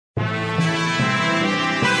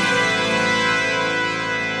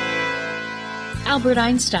Albert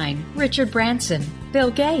Einstein, Richard Branson,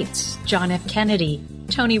 Bill Gates, John F. Kennedy,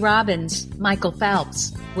 Tony Robbins, Michael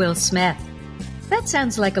Phelps, Will Smith. That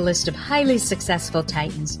sounds like a list of highly successful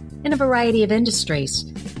titans in a variety of industries.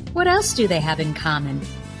 What else do they have in common?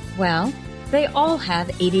 Well, they all have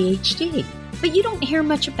ADHD, but you don't hear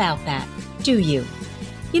much about that, do you?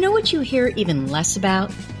 You know what you hear even less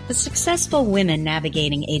about? The successful women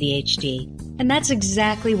navigating ADHD. And that's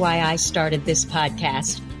exactly why I started this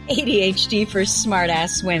podcast, ADHD for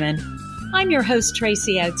Smartass Women. I'm your host,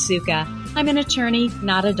 Tracy Otsuka. I'm an attorney,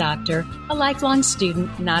 not a doctor, a lifelong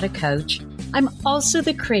student, not a coach. I'm also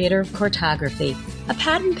the creator of Cortography, a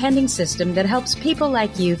patent-pending system that helps people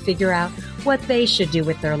like you figure out what they should do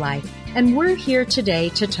with their life. And we're here today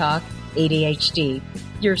to talk ADHD,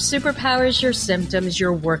 your superpowers, your symptoms,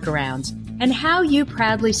 your workarounds, and how you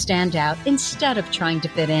proudly stand out instead of trying to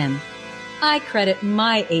fit in. I credit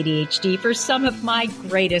my ADHD for some of my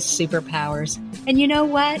greatest superpowers. And you know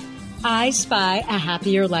what? I spy a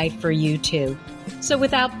happier life for you too. So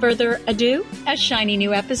without further ado, a shiny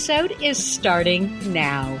new episode is starting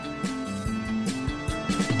now.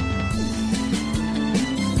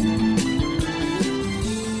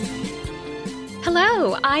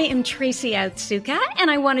 Hello, I am Tracy Otsuka, and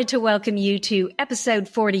I wanted to welcome you to episode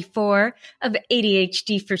 44 of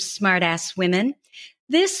ADHD for Smartass Women.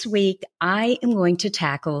 This week, I am going to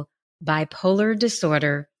tackle bipolar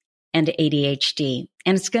disorder and ADHD,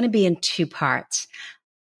 and it's going to be in two parts.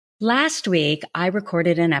 Last week, I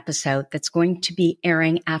recorded an episode that's going to be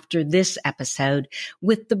airing after this episode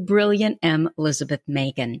with the brilliant Elizabeth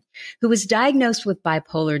Megan, who was diagnosed with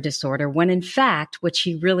bipolar disorder when in fact what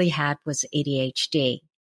she really had was ADHD.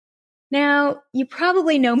 Now, you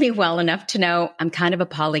probably know me well enough to know I'm kind of a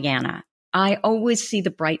Pollyanna. I always see the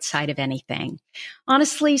bright side of anything.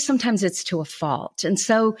 Honestly, sometimes it's to a fault. And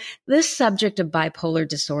so this subject of bipolar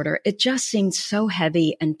disorder, it just seemed so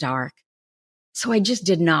heavy and dark. So I just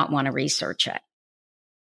did not want to research it.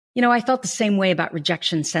 You know, I felt the same way about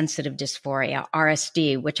rejection-sensitive dysphoria,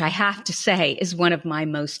 RSD, which I have to say is one of my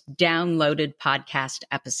most downloaded podcast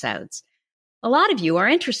episodes. A lot of you are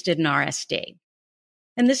interested in RSD.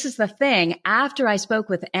 And this is the thing, after I spoke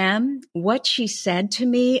with what she said to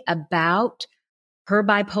me about her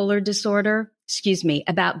bipolar disorder,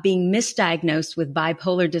 about being misdiagnosed with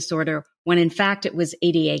bipolar disorder when in fact it was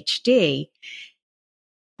ADHD,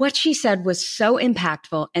 what she said was so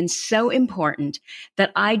impactful and so important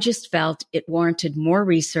that I just felt it warranted more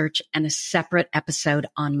research and a separate episode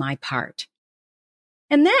on my part.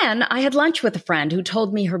 And then I had lunch with a friend who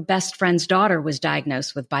told me her best friend's daughter was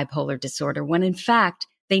diagnosed with bipolar disorder when in fact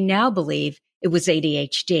they now believe it was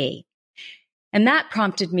ADHD. And that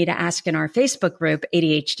prompted me to ask in our Facebook group,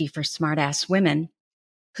 ADHD for Smartass Women,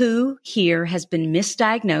 who here has been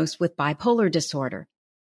misdiagnosed with bipolar disorder.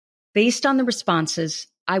 Based on the responses,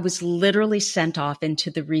 I was literally sent off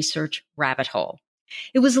into the research rabbit hole.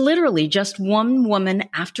 It was literally just one woman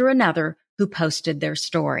after another who posted their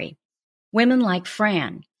story. Women like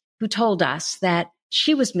Fran, who told us that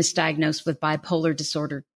she was misdiagnosed with bipolar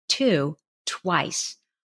disorder too, twice.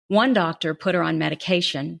 One doctor put her on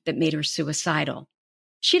medication that made her suicidal.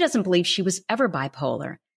 She doesn't believe she was ever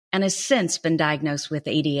bipolar and has since been diagnosed with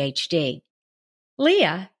ADHD.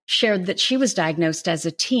 Leah shared that she was diagnosed as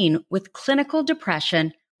a teen with clinical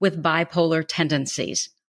depression with bipolar tendencies,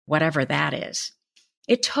 whatever that is.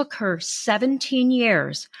 It took her 17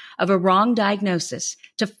 years of a wrong diagnosis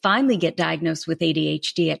to finally get diagnosed with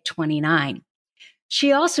ADHD at 29.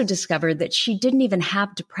 She also discovered that she didn't even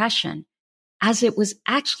have depression, as it was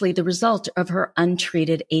actually the result of her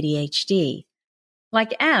untreated ADHD.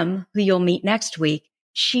 Like who you'll meet next week,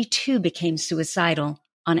 she too became suicidal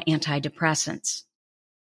on antidepressants.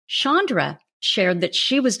 Chandra shared that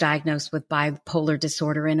she was diagnosed with bipolar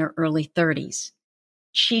disorder in her early 30s.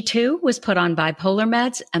 She too was put on bipolar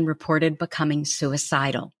meds and reported becoming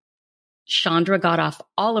suicidal. Chandra got off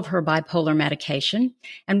all of her bipolar medication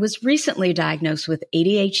and was recently diagnosed with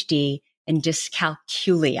ADHD and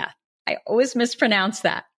dyscalculia. I always mispronounce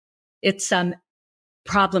that. It's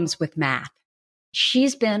problems with math.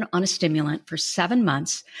 She's been on a stimulant for 7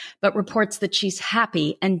 months, but reports that she's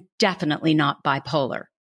happy and definitely not bipolar.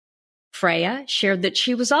 Freya shared that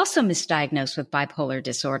she was also misdiagnosed with bipolar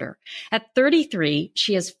disorder. At 33,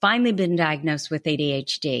 she has finally been diagnosed with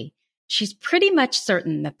ADHD. She's pretty much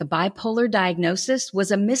certain that the bipolar diagnosis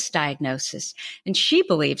was a misdiagnosis, and she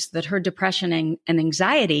believes that her depression and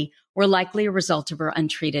anxiety were likely a result of her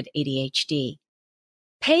untreated ADHD.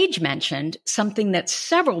 Paige mentioned something that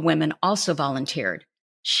several women also volunteered.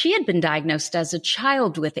 She had been diagnosed as a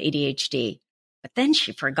child with ADHD, but then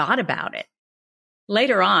she forgot about it.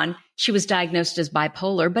 Later on, she was diagnosed as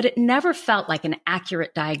bipolar, but it never felt like an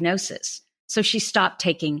accurate diagnosis. So she stopped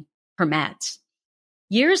taking her meds.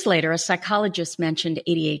 Years later, a psychologist mentioned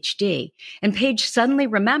ADHD, and Paige suddenly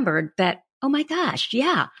remembered that, oh my gosh,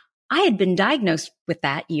 yeah, I had been diagnosed with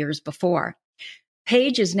that years before.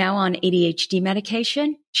 Paige is now on ADHD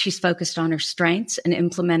medication. She's focused on her strengths and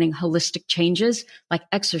implementing holistic changes like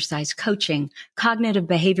exercise coaching, cognitive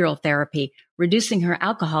behavioral therapy, reducing her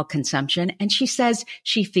alcohol consumption, and she says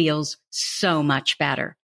she feels so much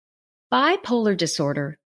better. Bipolar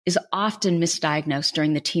disorder is often misdiagnosed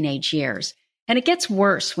during the teenage years, and it gets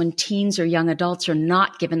worse when teens or young adults are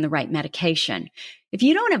not given the right medication. If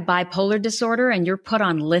you don't have bipolar disorder and you're put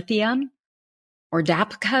on lithium or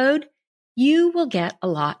Dapcode, you will get a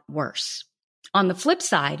lot worse. On the flip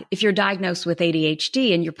side, if you're diagnosed with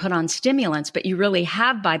ADHD and you're put on stimulants, but you really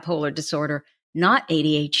have bipolar disorder, not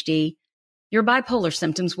ADHD, your bipolar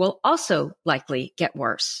symptoms will also likely get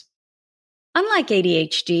worse. Unlike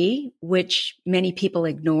ADHD, which many people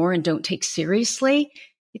ignore and don't take seriously,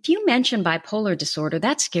 if you mention bipolar disorder,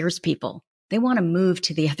 that scares people. They want to move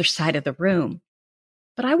to the other side of the room.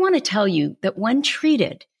 But I want to tell you that when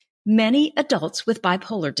treated, many adults with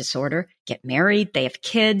bipolar disorder get married, they have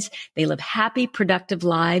kids, they live happy, productive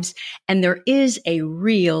lives, and there is a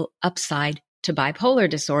real upside to bipolar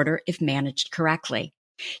disorder if managed correctly.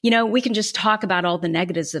 You know, we can just talk about all the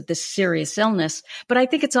negatives of this serious illness, but I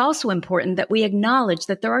think it's also important that we acknowledge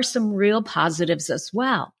that there are some real positives as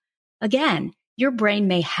well. Again, your brain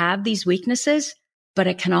may have these weaknesses, but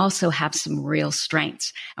it can also have some real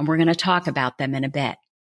strengths, and we're going to talk about them in a bit.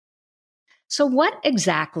 So what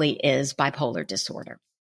exactly is bipolar disorder?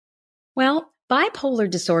 Well, bipolar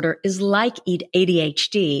disorder is like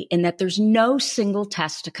ADHD in that there's no single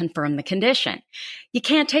test to confirm the condition. You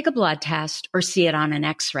can't take a blood test or see it on an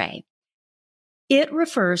X-ray. It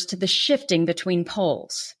refers to the shifting between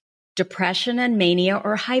poles, depression and mania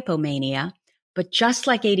or hypomania, but just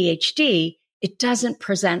like ADHD, it doesn't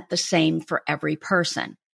present the same for every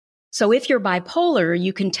person. So if you're bipolar,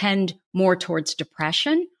 you can tend more towards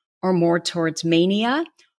depression or more towards mania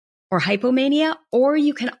or hypomania, or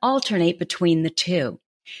you can alternate between the two.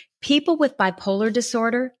 People with bipolar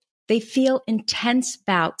disorder, they feel intense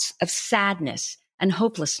bouts of sadness and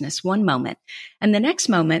hopelessness one moment, and the next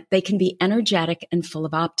moment they can be energetic and full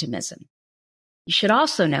of optimism. You should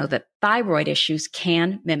also know that thyroid issues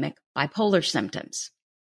can mimic bipolar symptoms.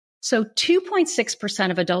 So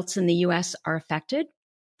 2.6% of adults in the U.S. are affected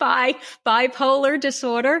by bipolar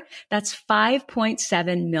disorder. That's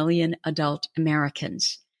 5.7 million adult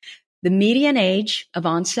Americans. The median age of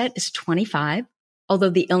onset is 25, although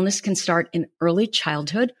the illness can start in early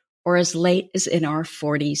childhood or as late as in our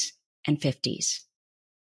 40s and 50s.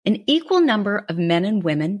 An equal number of men and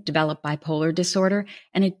women develop bipolar disorder,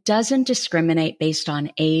 and it doesn't discriminate based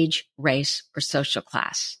on age, race, or social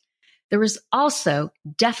class. There is also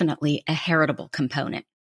definitely a heritable component.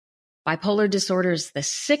 Bipolar disorder is the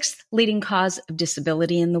sixth leading cause of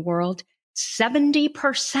disability in the world.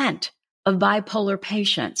 70% of bipolar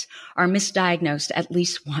patients are misdiagnosed at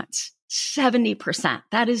least once. 70%.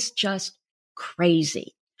 That is just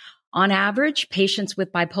crazy. On average, patients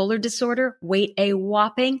with bipolar disorder wait a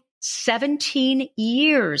whopping 17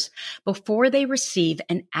 years before they receive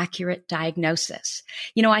an accurate diagnosis.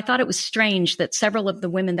 You know, I thought it was strange that several of the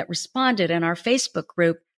women that responded in our Facebook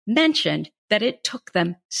group mentioned that it took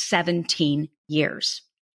them 17 years.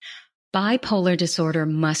 Bipolar disorder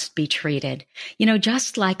must be treated. You know,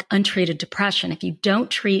 just like untreated depression, if you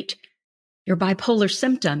don't treat your bipolar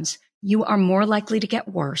symptoms, you are more likely to get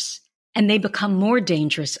worse, and they become more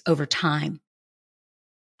dangerous over time.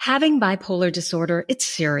 Having bipolar disorder, it's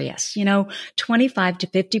serious. You know, 25 to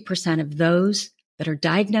 50% of those that are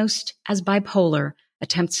diagnosed as bipolar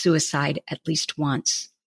attempt suicide at least once.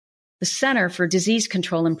 The Center for Disease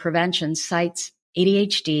Control and Prevention cites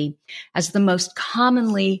ADHD as the most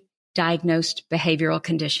commonly diagnosed behavioral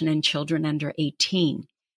condition in children under 18.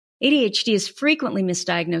 ADHD is frequently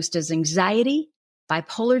misdiagnosed as anxiety,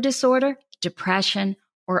 bipolar disorder, depression,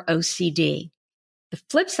 or OCD. The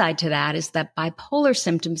flip side to that is that bipolar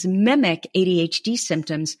symptoms mimic ADHD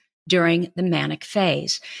symptoms during the manic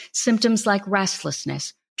phase. Symptoms like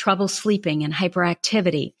restlessness, trouble sleeping, and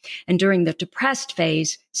hyperactivity. And during the depressed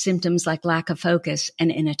phase, symptoms like lack of focus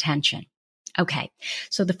and inattention. Okay,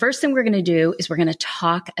 so the first thing we're going to do is we're going to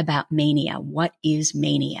talk about mania. What is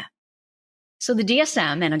mania? So the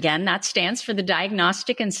DSM, and again, that stands for the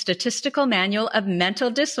Diagnostic and Statistical Manual of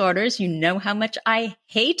Mental Disorders. You know how much I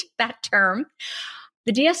hate that term.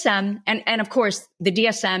 The DSM, and of course, the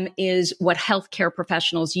DSM is what healthcare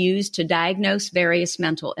professionals use to diagnose various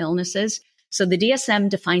mental illnesses. So the DSM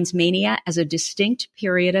defines mania as a distinct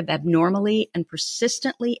period of abnormally and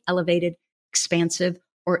persistently elevated, expansive,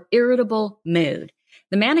 or irritable mood.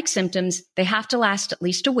 The manic symptoms, they have to last at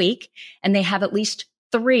least a week, and they have at least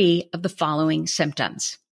 3 of the following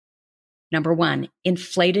symptoms. Number 1,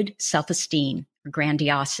 inflated self-esteem or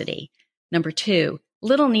grandiosity. Number 2,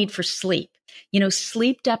 little need for sleep.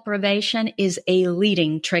 Sleep deprivation is a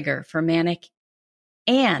leading trigger for manic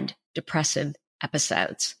and depressive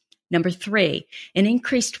episodes. Number 3, an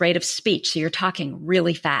increased rate of speech. So you're talking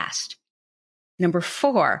really fast. Number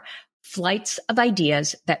 4, flights of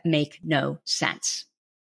ideas that make no sense.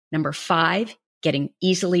 Number 5, getting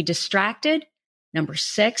easily distracted. Number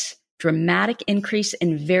 6, dramatic increase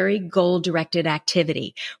in very goal-directed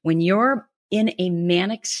activity. When you're in a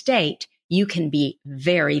manic state, you can be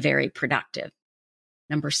very, very productive.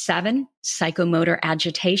 Number 7, psychomotor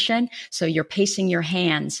agitation. So you're pacing your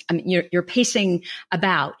hands. You're pacing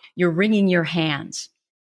about, you're wringing your hands.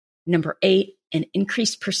 Number 8, an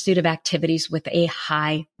increased pursuit of activities with a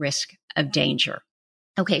high risk of danger.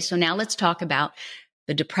 Okay, so now let's talk about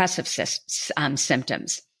the depressive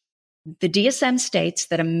symptoms. The DSM states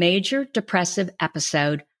that a major depressive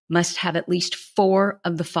episode must have at least 4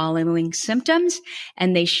 of the following symptoms,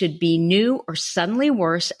 and they should be new or suddenly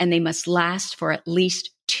worse, and they must last for at least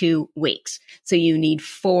 2 weeks. So you need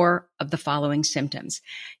 4 of the following symptoms: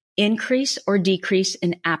 increase or decrease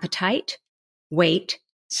in appetite, weight,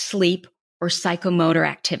 sleep, or psychomotor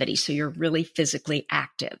activity. So you're really physically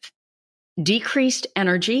active. Decreased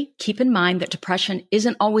energy. Keep in mind that depression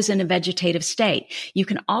isn't always in a vegetative state. You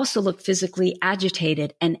can also look physically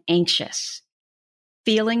agitated and anxious.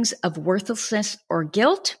 Feelings of worthlessness or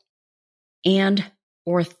guilt, and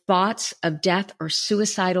or thoughts of death or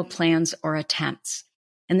suicidal plans or attempts.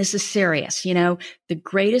 And this is serious. The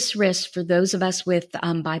greatest risk for those of us with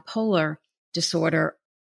bipolar disorder,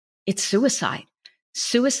 it's suicide.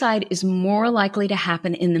 Suicide is more likely to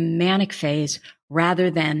happen in the manic phase rather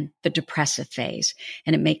than the depressive phase.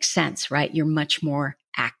 And it makes sense, right? You're much more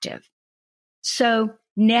active. So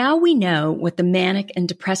now we know what the manic and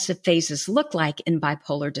depressive phases look like in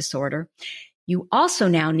bipolar disorder. You also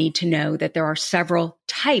now need to know that there are several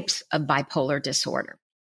types of bipolar disorder.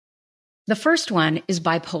 The first one is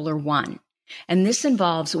bipolar 1, and this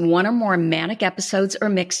involves 1 or more manic episodes or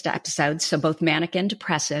mixed episodes, so both manic and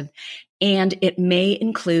depressive, and it may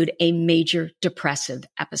include a major depressive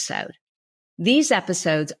episode. These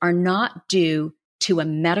episodes are not due to a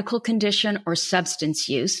medical condition or substance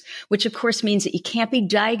use, which of course means that you can't be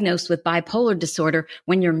diagnosed with bipolar disorder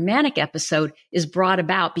when your manic episode is brought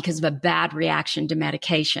about because of a bad reaction to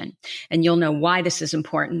medication. And you'll know why this is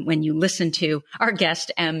important when you listen to our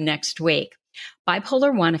guest M next week.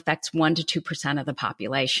 Bipolar 1 affects 1 to 2% of the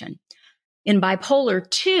population. In bipolar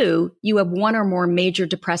 2, you have 1 or more major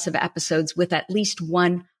depressive episodes with at least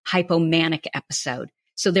 1 hypomanic episode.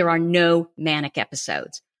 So there are no manic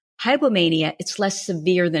episodes. Hypomania, it's less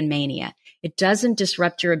severe than mania. It doesn't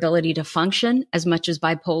disrupt your ability to function as much as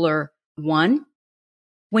bipolar 1.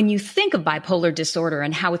 When you think of bipolar disorder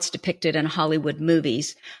and how it's depicted in Hollywood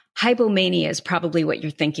movies, hypomania is probably what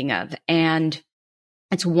you're thinking of. And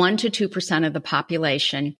it's 1 to 2% of the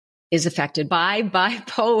population is affected by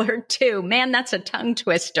bipolar 2. Man, that's a tongue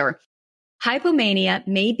twister. Hypomania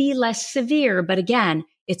may be less severe, but again,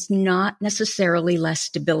 it's not necessarily less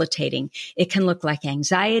debilitating. It can look like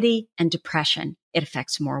anxiety and depression. It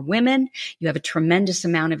affects more women. You have a tremendous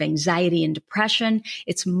amount of anxiety and depression.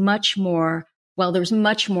 It's much more, there's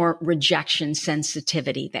much more rejection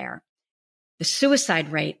sensitivity there. The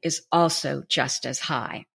suicide rate is also just as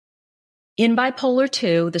high. In bipolar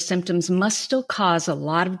 2, the symptoms must still cause a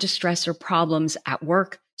lot of distress or problems at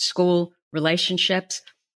work, school, relationships,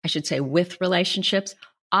 with relationships.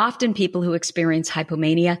 Often people who experience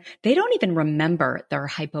hypomania, they don't even remember their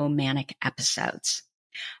hypomanic episodes.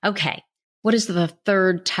 Okay, what is the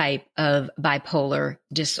third type of bipolar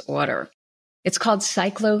disorder? It's called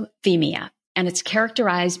cyclothymia, and it's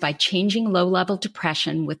characterized by changing low-level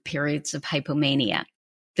depression with periods of hypomania.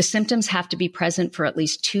 The symptoms have to be present for at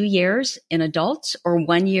least 2 years in adults or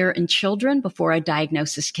 1 year in children before a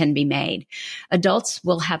diagnosis can be made. Adults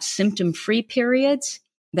will have symptom-free periods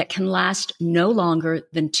that can last no longer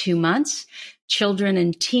than 2 months. Children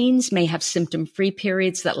and teens may have symptom-free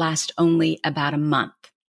periods that last only about a month.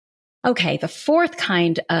 Okay, the fourth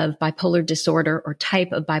kind of bipolar disorder or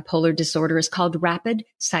type of bipolar disorder is called rapid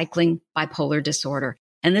cycling bipolar disorder.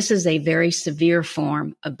 And this is a very severe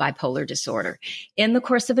form of bipolar disorder. In the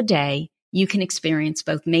course of a day, you can experience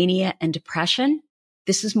both mania and depression.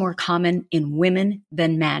 This is more common in women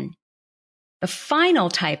than men. The final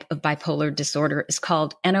type of bipolar disorder is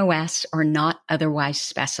called NOS, or not otherwise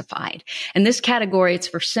specified. In this category, it's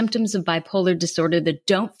for symptoms of bipolar disorder that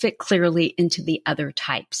don't fit clearly into the other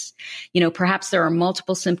types. Perhaps there are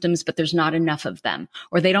multiple symptoms, but there's not enough of them,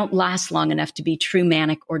 or they don't last long enough to be true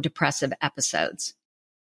manic or depressive episodes.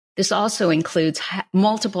 This also includes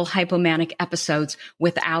multiple hypomanic episodes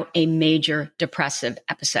without a major depressive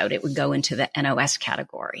episode. It would go into the NOS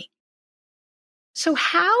category. So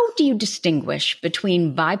how do you distinguish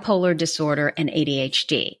between bipolar disorder and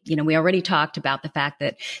ADHD? We already talked about the fact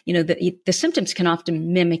that, the symptoms can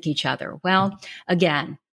often mimic each other. Well,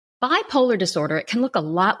 again, bipolar disorder, it can look a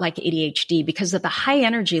lot like ADHD because of the high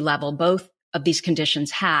energy level both of these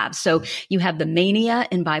conditions have. So you have the mania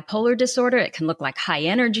in bipolar disorder. It can look like high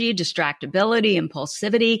energy, distractibility,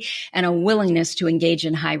 impulsivity, and a willingness to engage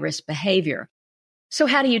in high risk behavior. So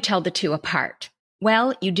how do you tell the two apart?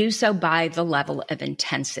 Well, you do so by the level of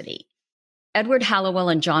intensity. Edward Hallowell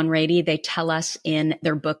and John Rady, they tell us in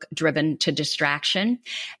their book, Driven to Distraction,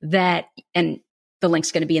 that, and the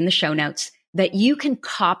link's going to be in the show notes, that you can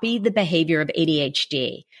copy the behavior of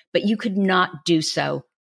ADHD, but you could not do so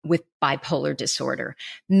with bipolar disorder.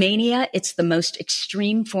 Mania, it's the most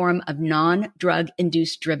extreme form of non-drug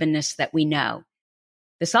induced drivenness that we know.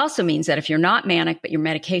 This also means that if you're not manic, but your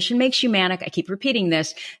medication makes you manic, I keep repeating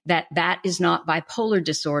this, that is not bipolar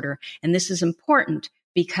disorder. And this is important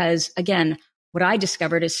because, again, what I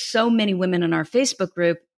discovered is so many women in our Facebook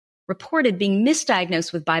group reported being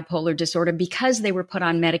misdiagnosed with bipolar disorder because they were put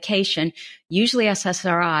on medication, usually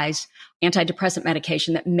SSRIs, antidepressant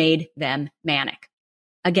medication that made them manic.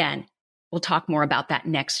 Again, we'll talk more about that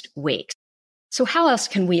next week. So how else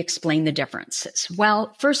can we explain the differences?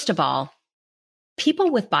 Well, first of all,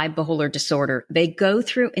 people with bipolar disorder, they go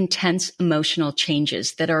through intense emotional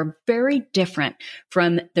changes that are very different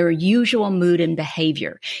from their usual mood and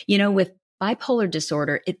behavior. With bipolar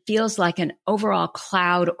disorder, it feels like an overall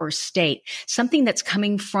cloud or state, something that's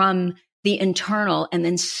coming from the internal and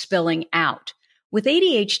then spilling out. With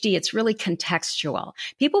ADHD, it's really contextual.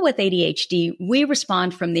 People with ADHD, we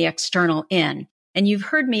respond from the external in. And you've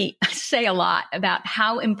heard me say a lot about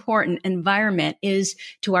how important environment is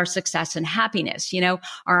to our success and happiness.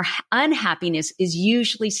 Our unhappiness is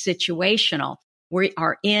usually situational. We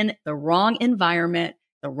are in the wrong environment,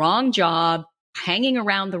 the wrong job, hanging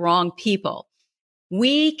around the wrong people.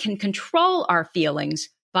 We can control our feelings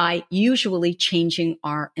by usually changing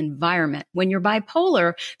our environment. When you're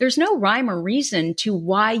bipolar, there's no rhyme or reason to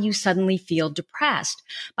why you suddenly feel depressed.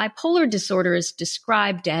 Bipolar disorder is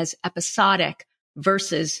described as episodic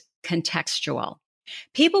versus contextual.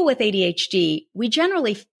 People with ADHD, we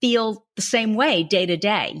generally feel the same way day to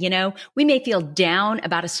day. We may feel down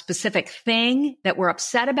about a specific thing that we're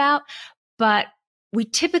upset about, but we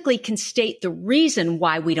typically can state the reason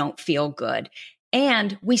why we don't feel good,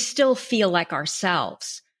 and we still feel like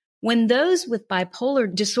ourselves. When those with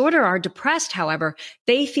bipolar disorder are depressed, however,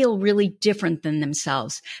 they feel really different than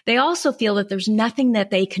themselves. They also feel that there's nothing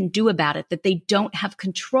that they can do about it, that they don't have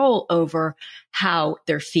control over how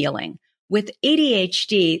they're feeling. With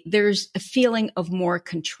ADHD, there's a feeling of more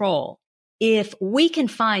control. If we can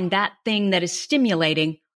find that thing that is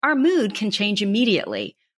stimulating, our mood can change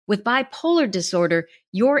immediately. With bipolar disorder,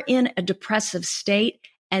 you're in a depressive state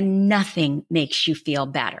and nothing makes you feel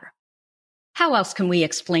better. How else can we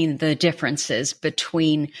explain the differences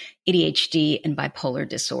between ADHD and bipolar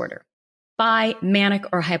disorder? By manic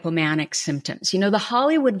or hypomanic symptoms. The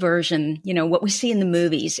Hollywood version, what we see in the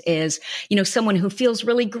movies is, someone who feels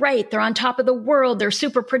really great. They're on top of the world. They're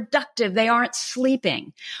super productive. They aren't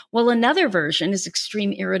sleeping. Well, another version is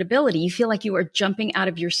extreme irritability. You feel like you are jumping out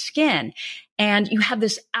of your skin and you have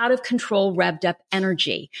this out of control, revved up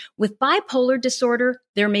energy. With bipolar disorder,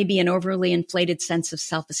 there may be an overly inflated sense of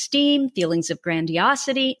self-esteem, feelings of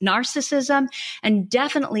grandiosity, narcissism, and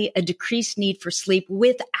definitely a decreased need for sleep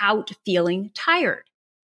without feeling tired.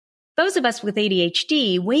 Those of us with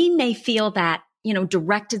ADHD, we may feel that,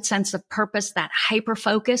 directed sense of purpose, that hyper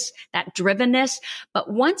focus, that drivenness.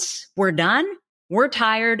 But once we're done, we're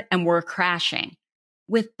tired and we're crashing.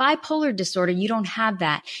 With bipolar disorder, you don't have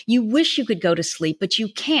that. You wish you could go to sleep, but you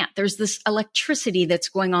can't. There's this electricity that's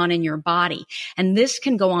going on in your body, and this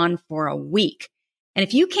can go on for a week. And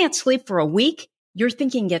if you can't sleep for a week, your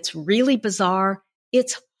thinking gets really bizarre.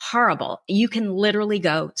 It's horrible. You can literally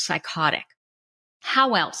go psychotic.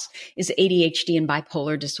 How else is ADHD and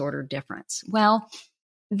bipolar disorder different? Well,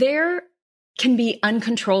 there can be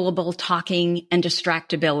uncontrollable talking and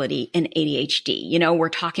distractibility in ADHD. We're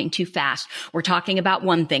talking too fast. We're talking about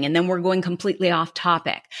one thing and then we're going completely off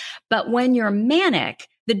topic. But when you're manic,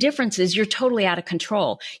 The difference is you're totally out of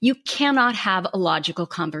control. You cannot have a logical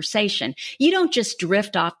conversation. You don't just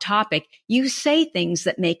drift off topic. You say things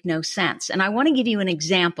that make no sense. And I want to give you an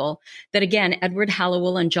example that, again, Edward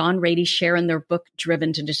Hallowell and John Rady share in their book,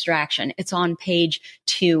 Driven to Distraction. It's on page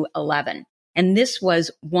 211. And this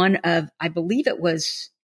was one of, I believe it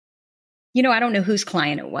was, I don't know whose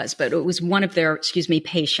client it was, but it was one of their,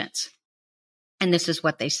 patients. And this is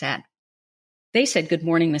what they said. They said, "Good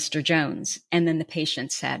morning, Mr. Jones." And then the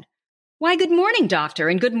patient said, "Why, good morning, doctor,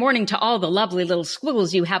 and good morning to all the lovely little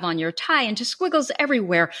squiggles you have on your tie and to squiggles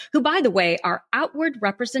everywhere, who, by the way, are outward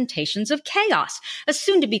representations of chaos, a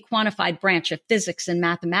soon-to-be quantified branch of physics and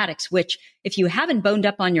mathematics, which, if you haven't boned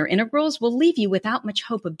up on your integrals, will leave you without much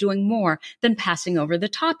hope of doing more than passing over the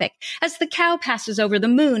topic, as the cow passes over the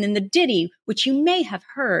moon in the ditty which you may have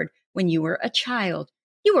heard when you were a child.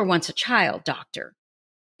 You were once a child, doctor.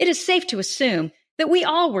 It is safe to assume that we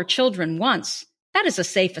all were children once. That is a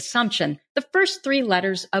safe assumption, the first three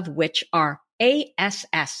letters of which are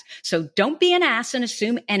ASS. So don't be an ass and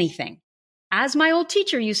assume anything. As my old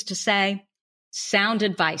teacher used to say, sound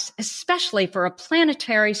advice, especially for a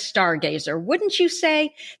planetary stargazer. Wouldn't you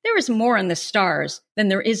say? There is more in the stars than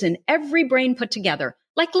there is in every brain put together,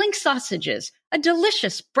 like link sausages, a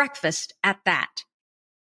delicious breakfast at that."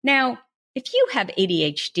 Now, if you have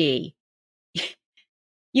ADHD,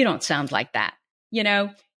 you don't sound like that.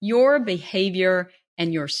 Your behavior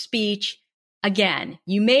and your speech, again,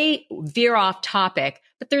 you may veer off topic,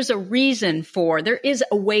 but there is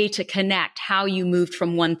a way to connect how you moved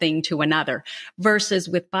from one thing to another, versus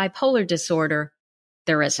with bipolar disorder,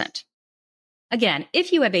 there isn't. Again,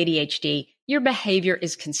 if you have ADHD, your behavior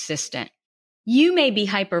is consistent. You may be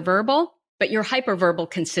hyperverbal, but you're hyperverbal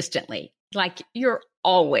consistently. Like you're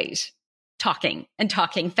always talking and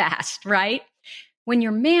talking fast, right? When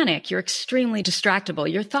you're manic, you're extremely distractible.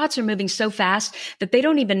 Your thoughts are moving so fast that you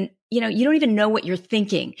don't even know what you're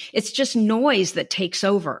thinking. It's just noise that takes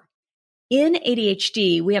over. In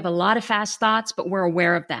ADHD, we have a lot of fast thoughts, but we're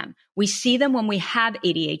aware of them. We see them when we have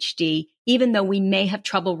ADHD, even though we may have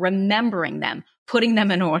trouble remembering them, putting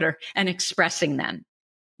them in order, and expressing them.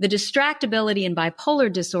 The distractibility in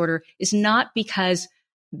bipolar disorder is not because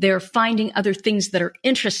they're finding other things that are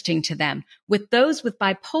interesting to them. With those with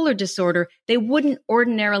bipolar disorder, they wouldn't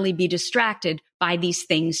ordinarily be distracted by these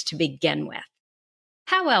things to begin with.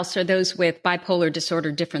 How else are those with bipolar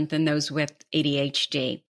disorder different than those with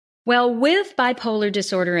ADHD? Well, with bipolar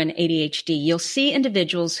disorder and ADHD, you'll see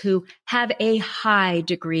individuals who have a high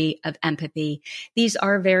degree of empathy. These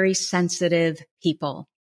are very sensitive people.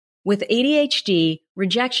 With ADHD,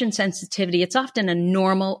 rejection sensitivity, it's often a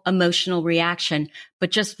normal emotional reaction,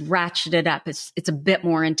 but just ratcheted up. It's a bit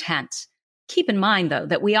more intense. Keep in mind, though,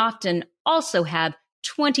 that we often also have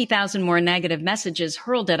 20,000 more negative messages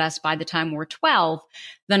hurled at us by the time we're 12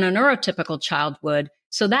 than a neurotypical child would.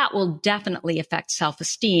 So that will definitely affect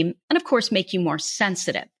self-esteem and, of course, make you more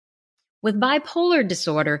sensitive. With bipolar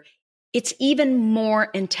disorder, it's even more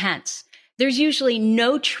intense. There's usually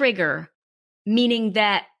no trigger, meaning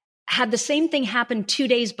that had the same thing happened 2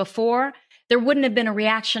 days before, there wouldn't have been a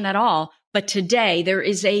reaction at all. But today, there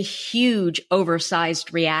is a huge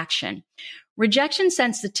oversized reaction. Rejection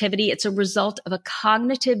sensitivity, it's a result of a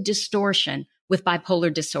cognitive distortion with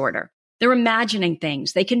bipolar disorder. They're imagining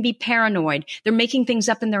things. They can be paranoid. They're making things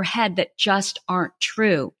up in their head that just aren't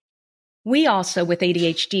true. We also, with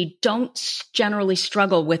ADHD, don't generally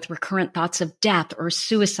struggle with recurrent thoughts of death or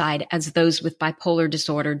suicide as those with bipolar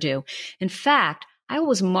disorder do. In fact, I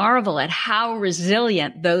always marvel at how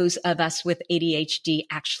resilient those of us with ADHD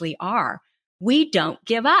actually are. We don't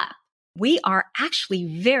give up. We are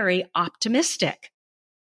actually very optimistic.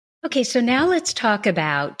 Okay, so now let's talk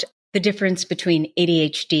about the difference between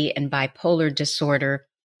ADHD and bipolar disorder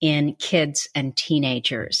in kids and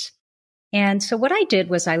teenagers. And so what I did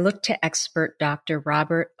was I looked to expert Dr.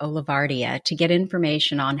 Robert Olivardia to get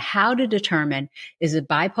information on how to determine is it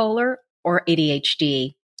bipolar or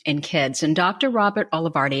ADHD in kids. And Dr. Robert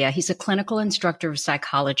Olivardia, he's a clinical instructor of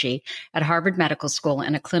psychology at Harvard Medical School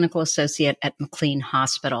and a clinical associate at McLean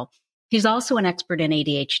Hospital. He's also an expert in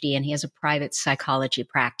ADHD, and he has a private psychology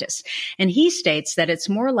practice. And he states that it's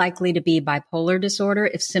more likely to be bipolar disorder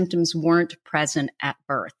if symptoms weren't present at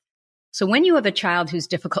birth. So when you have a child who's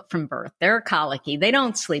difficult from birth, they're colicky, they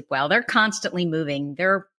don't sleep well, they're constantly moving,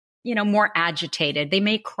 they're, more agitated, they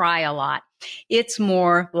may cry a lot, it's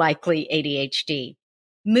more likely ADHD.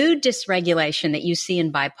 Mood dysregulation that you see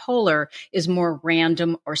in bipolar is more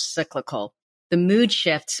random or cyclical. The mood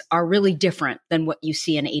shifts are really different than what you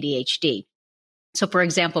see in ADHD. So, for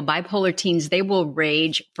example, bipolar teens, they will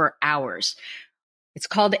rage for hours. It's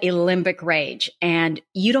called a limbic rage, and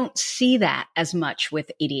you don't see that as much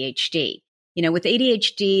with ADHD. With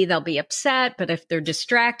ADHD, they'll be upset, but if they're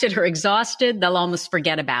distracted or exhausted, they'll almost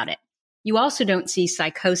forget about it. You also don't see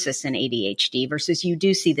psychosis in ADHD versus you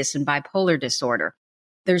do see this in bipolar disorder.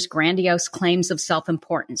 There's grandiose claims of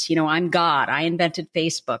self-importance. I'm God. I invented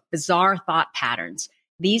Facebook. Bizarre thought patterns.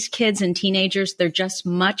 These kids and teenagers, they're just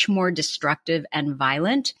much more destructive and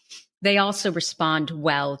violent. They also respond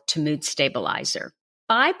well to mood stabilizer.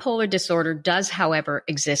 Bipolar disorder does, however,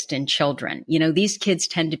 exist in children. These kids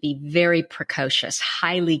tend to be very precocious,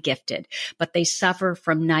 highly gifted, but they suffer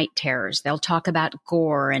from night terrors. They'll talk about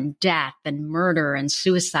gore and death and murder and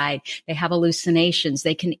suicide. They have hallucinations.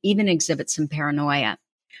 They can even exhibit some paranoia.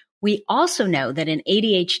 We also know that in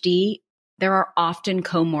ADHD, there are often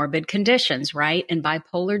comorbid conditions, right? And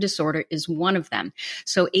bipolar disorder is one of them.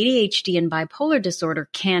 So ADHD and bipolar disorder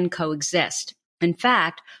can coexist. In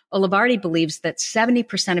fact, Olivardi believes that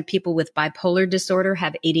 70% of people with bipolar disorder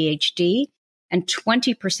have ADHD and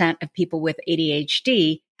 20% of people with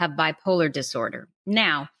ADHD have bipolar disorder.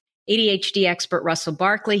 Now, ADHD expert Russell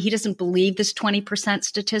Barkley, he doesn't believe this 20%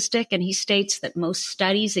 statistic, and he states that most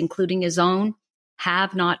studies, including his own,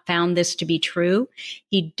 have not found this to be true.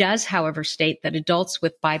 He does, however, state that adults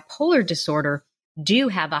with bipolar disorder do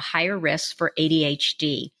have a higher risk for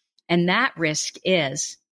ADHD, and that risk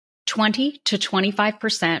is 20 to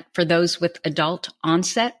 25% for those with adult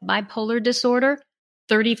onset bipolar disorder,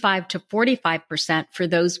 35 to 45% for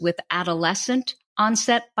those with adolescent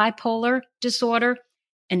onset bipolar disorder,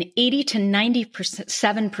 and 80 to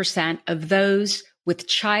 97% of those with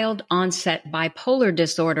child onset bipolar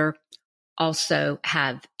disorder also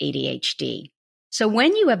have ADHD. So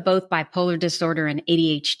when you have both bipolar disorder and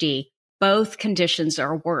ADHD, both conditions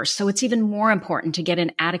are worse. So it's even more important to get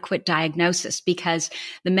an adequate diagnosis because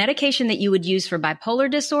the medication that you would use for bipolar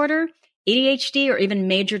disorder, ADHD, or even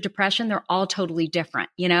major depression, they're all totally different.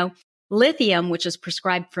 Lithium, which is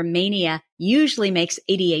prescribed for mania, usually makes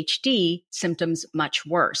ADHD symptoms much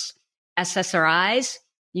worse. SSRIs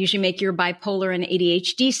usually make your bipolar and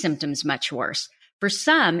ADHD symptoms much worse. For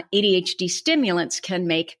some, ADHD stimulants can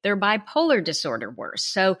make their bipolar disorder worse.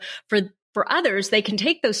 So for others, they can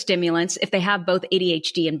take those stimulants if they have both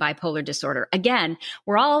ADHD and bipolar disorder. Again,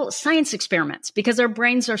 we're all science experiments because our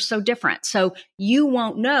brains are so different. So you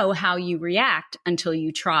won't know how you react until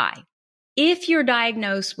you try. If you're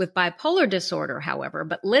diagnosed with bipolar disorder, however,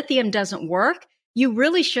 but lithium doesn't work, you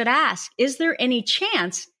really should ask, is there any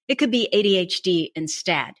chance it could be ADHD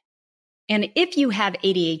instead? And if you have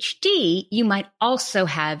ADHD, you might also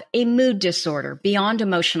have a mood disorder beyond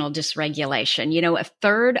emotional dysregulation. A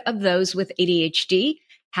third of those with ADHD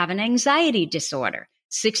have an anxiety disorder.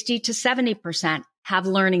 60 to 70% have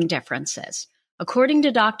learning differences. According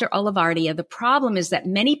to Dr. Olivardi, the problem is that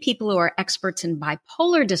many people who are experts in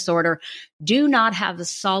bipolar disorder do not have a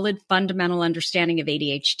solid fundamental understanding of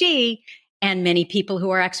ADHD, and many people who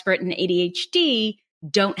are expert in ADHD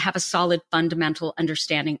don't have a solid fundamental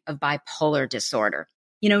understanding of bipolar disorder.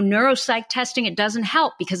 Neuropsych testing, it doesn't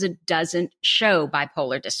help because it doesn't show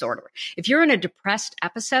bipolar disorder. If you're in a depressed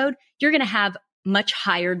episode, you're going to have much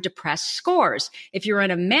higher depressed scores. If you're in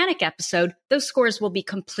a manic episode, those scores will be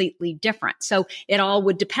completely different. So it all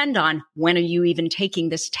would depend on when are you even taking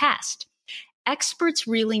this test. Experts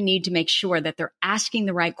really need to make sure that they're asking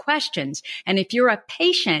the right questions. And if you're a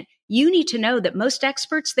patient, you need to know that most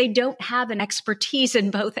experts, they don't have an expertise in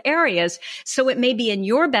both areas. So it may be in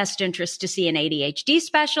your best interest to see an ADHD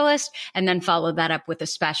specialist and then follow that up with a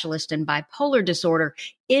specialist in bipolar disorder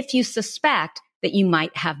if you suspect that you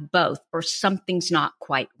might have both or something's not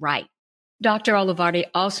quite right. Dr. Olivardi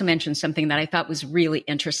also mentioned something that I thought was really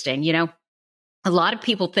interesting. A lot of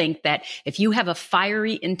people think that if you have a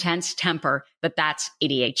fiery, intense temper, that's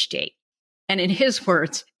ADHD. And in his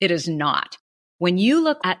words, it is not. When you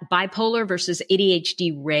look at bipolar versus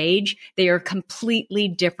ADHD rage, they are completely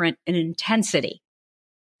different in intensity.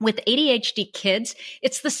 With ADHD kids,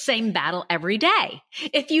 it's the same battle every day.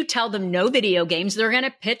 If you tell them no video games, they're going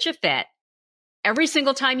to pitch a fit every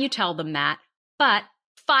single time you tell them that. But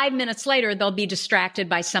 5 minutes later, they'll be distracted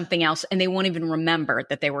by something else and they won't even remember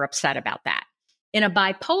that they were upset about that. In a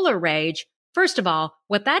bipolar rage, first of all,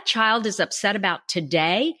 what that child is upset about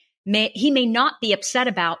today, he may not be upset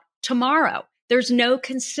about tomorrow. There's no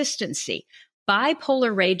consistency.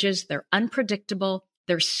 Bipolar rages, they're unpredictable,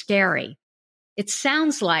 they're scary. It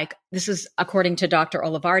sounds like, this is according to Dr.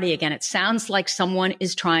 Olivardi again, it sounds like someone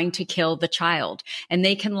is trying to kill the child, and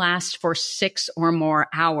they can last for 6 or more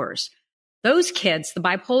hours. Those kids, the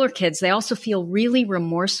bipolar kids, they also feel really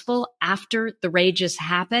remorseful after the rages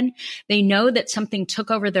happen. They know that something took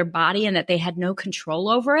over their body and that they had no control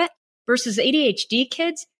over it. versus ADHD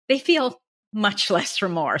kids, they feel much less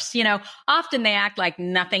remorse. Often they act like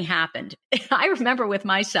nothing happened. I remember with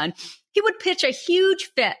my son, he would pitch a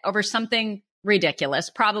huge fit over something ridiculous,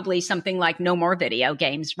 probably something like no more video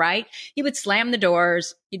games, right? He would slam the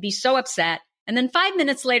doors. He'd be so upset. And then 5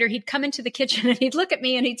 minutes later, he'd come into the kitchen and he'd look at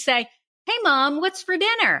me and he'd say, "Hey, Mom, what's for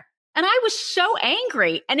dinner?" And I was so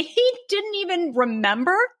angry. And he didn't even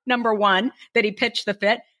remember, number one, that he pitched the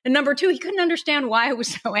fit. And number two, he couldn't understand why I was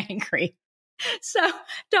so angry. So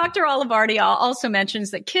Dr. Olivardi also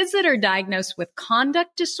mentions that kids that are diagnosed with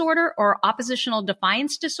conduct disorder or oppositional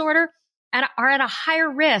defiance disorder are at a higher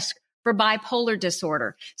risk for bipolar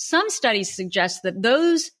disorder. Some studies suggest that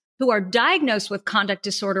those who are diagnosed with conduct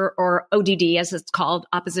disorder or ODD, as it's called,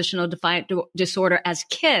 oppositional defiant disorder as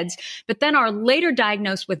kids, but then are later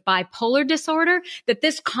diagnosed with bipolar disorder, that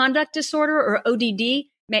this conduct disorder or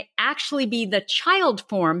ODD may actually be the child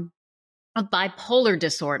form of bipolar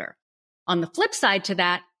disorder. On the flip side to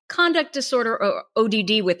that, conduct disorder or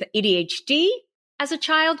ODD with ADHD as a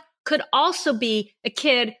child could also be a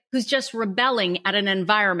kid who's just rebelling at an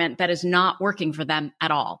environment that is not working for them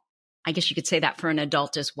at all. I guess you could say that for an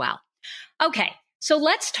adult as well. Okay, so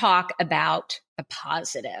let's talk about the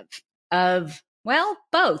positive of, well,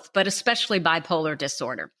 both, but especially bipolar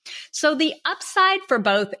disorder. So the upside for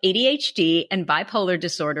both ADHD and bipolar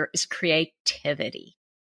disorder is creativity.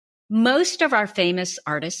 Most of our famous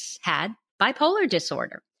artists had bipolar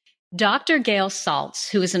disorder. Dr. Gail Saltz,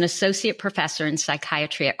 who is an associate professor in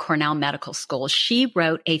psychiatry at Cornell Medical School, she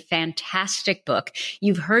wrote a fantastic book.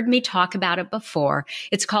 You've heard me talk about it before.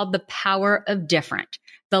 It's called The Power of Different,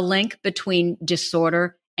 the link between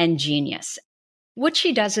disorder and genius. What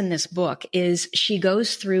she does in this book is she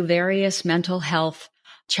goes through various mental health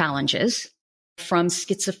challenges, from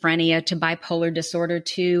schizophrenia to bipolar disorder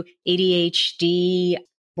to ADHD,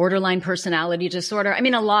 borderline personality disorder. I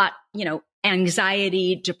mean, a lot,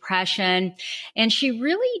 anxiety, depression. And she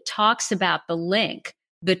really talks about the link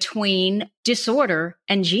between disorder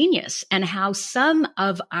and genius and how some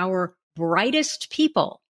of our brightest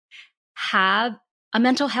people have a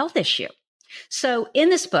mental health issue. So in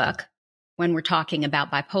this book, when we're talking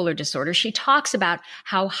about bipolar disorder, she talks about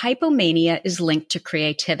how hypomania is linked to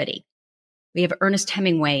creativity. We have Ernest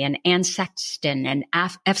Hemingway and Anne Sexton and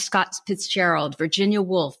F. Scott Fitzgerald, Virginia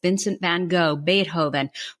Woolf, Vincent van Gogh, Beethoven,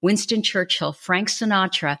 Winston Churchill, Frank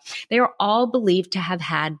Sinatra. They are all believed to have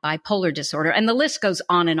had bipolar disorder, and the list goes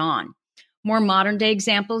on and on. More modern day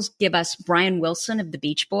examples give us Brian Wilson of the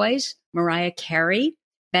Beach Boys, Mariah Carey,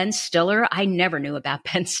 Ben Stiller. I never knew about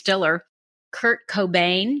Ben Stiller, Kurt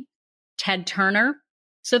Cobain, Ted Turner.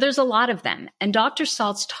 So there's a lot of them. And Dr.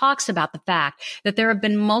 Saltz talks about the fact that there have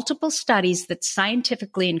been multiple studies that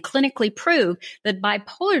scientifically and clinically prove that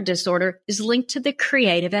bipolar disorder is linked to the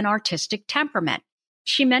creative and artistic temperament.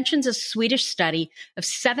 She mentions a Swedish study of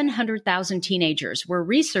 700,000 teenagers where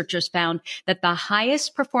researchers found that the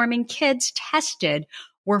highest performing kids tested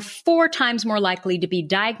were 4 times more likely to be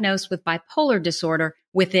diagnosed with bipolar disorder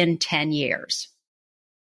within 10 years.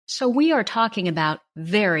 So we are talking about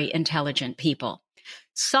very intelligent people.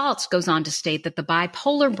 Saltz goes on to state that the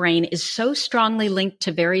bipolar brain is so strongly linked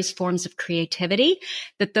to various forms of creativity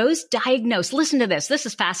that those diagnosed, listen to this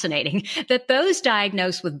is fascinating, that those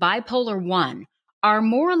diagnosed with bipolar 1 are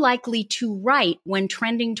more likely to write when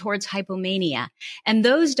trending towards hypomania, and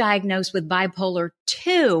those diagnosed with bipolar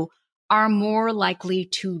 2 are more likely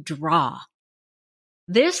to draw.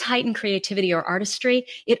 This heightened creativity or artistry,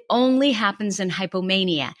 it only happens in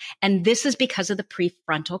hypomania. And this is because of the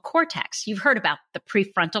prefrontal cortex. You've heard about the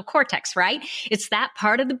prefrontal cortex, right? It's that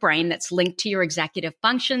part of the brain that's linked to your executive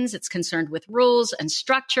functions. It's concerned with rules and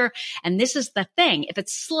structure. And this is the thing. If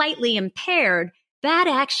it's slightly impaired, that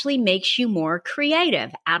actually makes you more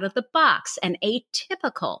creative, out of the box, and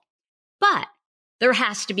atypical. But there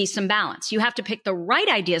has to be some balance. You have to pick the right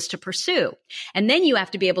ideas to pursue. And then you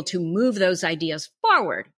have to be able to move those ideas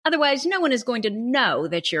forward. Otherwise, no one is going to know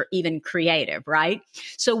that you're even creative, right?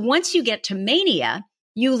 So once you get to mania,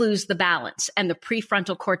 you lose the balance and the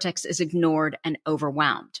prefrontal cortex is ignored and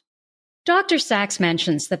overwhelmed. Dr. Sachs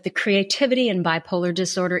mentions that the creativity in bipolar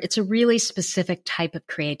disorder, it's a really specific type of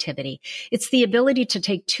creativity. It's the ability to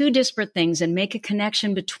take two disparate things and make a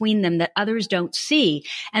connection between them that others don't see,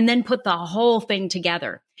 and then put the whole thing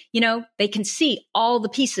together. You know, they can see all the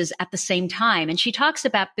pieces at the same time. And she talks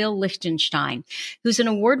about Bill Lichtenstein, who's an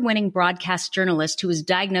award-winning broadcast journalist who was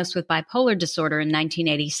diagnosed with bipolar disorder in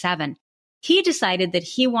 1987. he decided that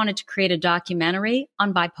he wanted to create a documentary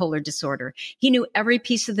on bipolar disorder. He knew every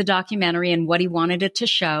piece of the documentary and what he wanted it to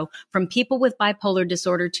show, from people with bipolar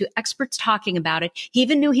disorder to experts talking about it. He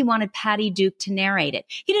even knew he wanted Patty Duke to narrate it.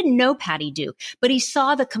 He didn't know Patty Duke, but he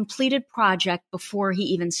saw the completed project before he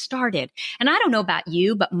even started. And I don't know about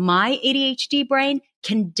you, but my ADHD brain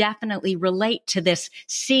can definitely relate to this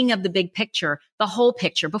seeing of the big picture, the whole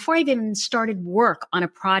picture, before I've even started work on a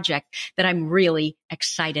project that I'm really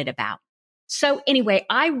excited about. So anyway,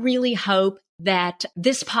 I really hope that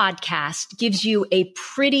this podcast gives you a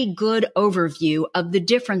pretty good overview of the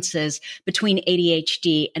differences between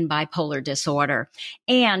ADHD and bipolar disorder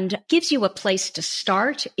and gives you a place to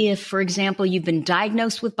start if, for example, you've been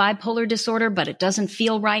diagnosed with bipolar disorder, but it doesn't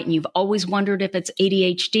feel right and you've always wondered if it's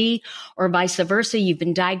ADHD, or vice versa, you've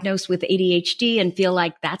been diagnosed with ADHD and feel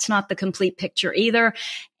like that's not the complete picture either,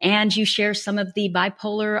 and you share some of the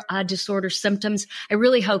bipolar disorder symptoms. I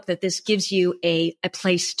really hope that this gives you a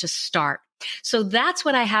place to start. So that's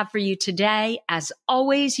what I have for you today. As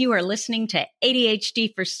always, you are listening to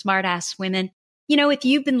ADHD for Smartass Women. You know, if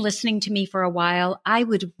you've been listening to me for a while, I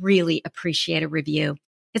would really appreciate a review.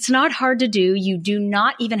 It's not hard to do. You do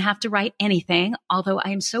not even have to write anything, although I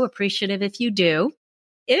am so appreciative if you do.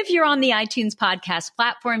 If you're on the iTunes podcast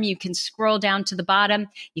platform, you can scroll down to the bottom.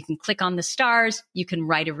 You can click on the stars. You can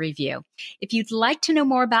write a review. If you'd like to know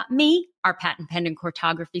more about me, our patent pending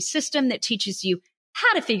cartography system that teaches you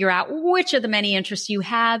how to figure out which of the many interests you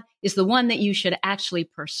have is the one that you should actually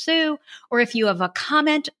pursue, or if you have a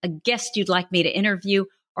comment, a guest you'd like me to interview,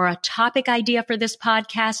 or a topic idea for this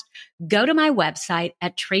podcast, go to my website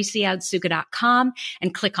at tracyoutsuka.com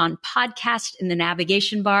and click on podcast in the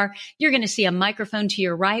navigation bar. You're going to see a microphone to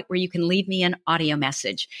your right where you can leave me an audio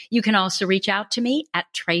message. You can also reach out to me at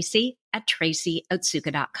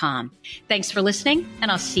tracy@tracyoutsuka.com. Thanks for listening, and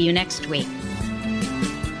I'll see you next week.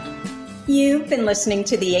 You've been listening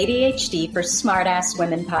to the ADHD for Smartass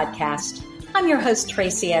Women podcast. I'm your host,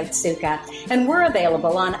 Tracy Otsuka, and we're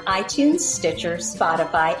available on iTunes, Stitcher,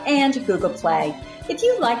 Spotify, and Google Play. If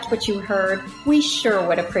you liked what you heard, we sure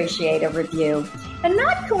would appreciate a review. And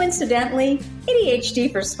not coincidentally,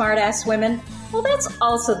 ADHD for Smartass Women, well, that's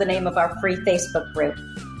also the name of our free Facebook group.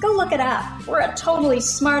 Go look it up. We're a totally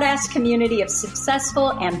smartass community of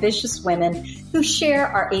successful, ambitious women who share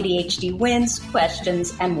our ADHD wins,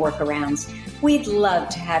 questions, and workarounds. We'd love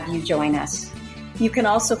to have you join us. You can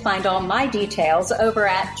also find all my details over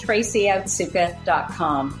at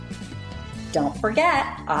tracyotsuka.com. Don't forget,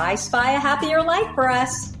 I spy a happier life for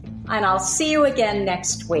us, and I'll see you again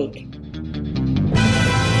next week.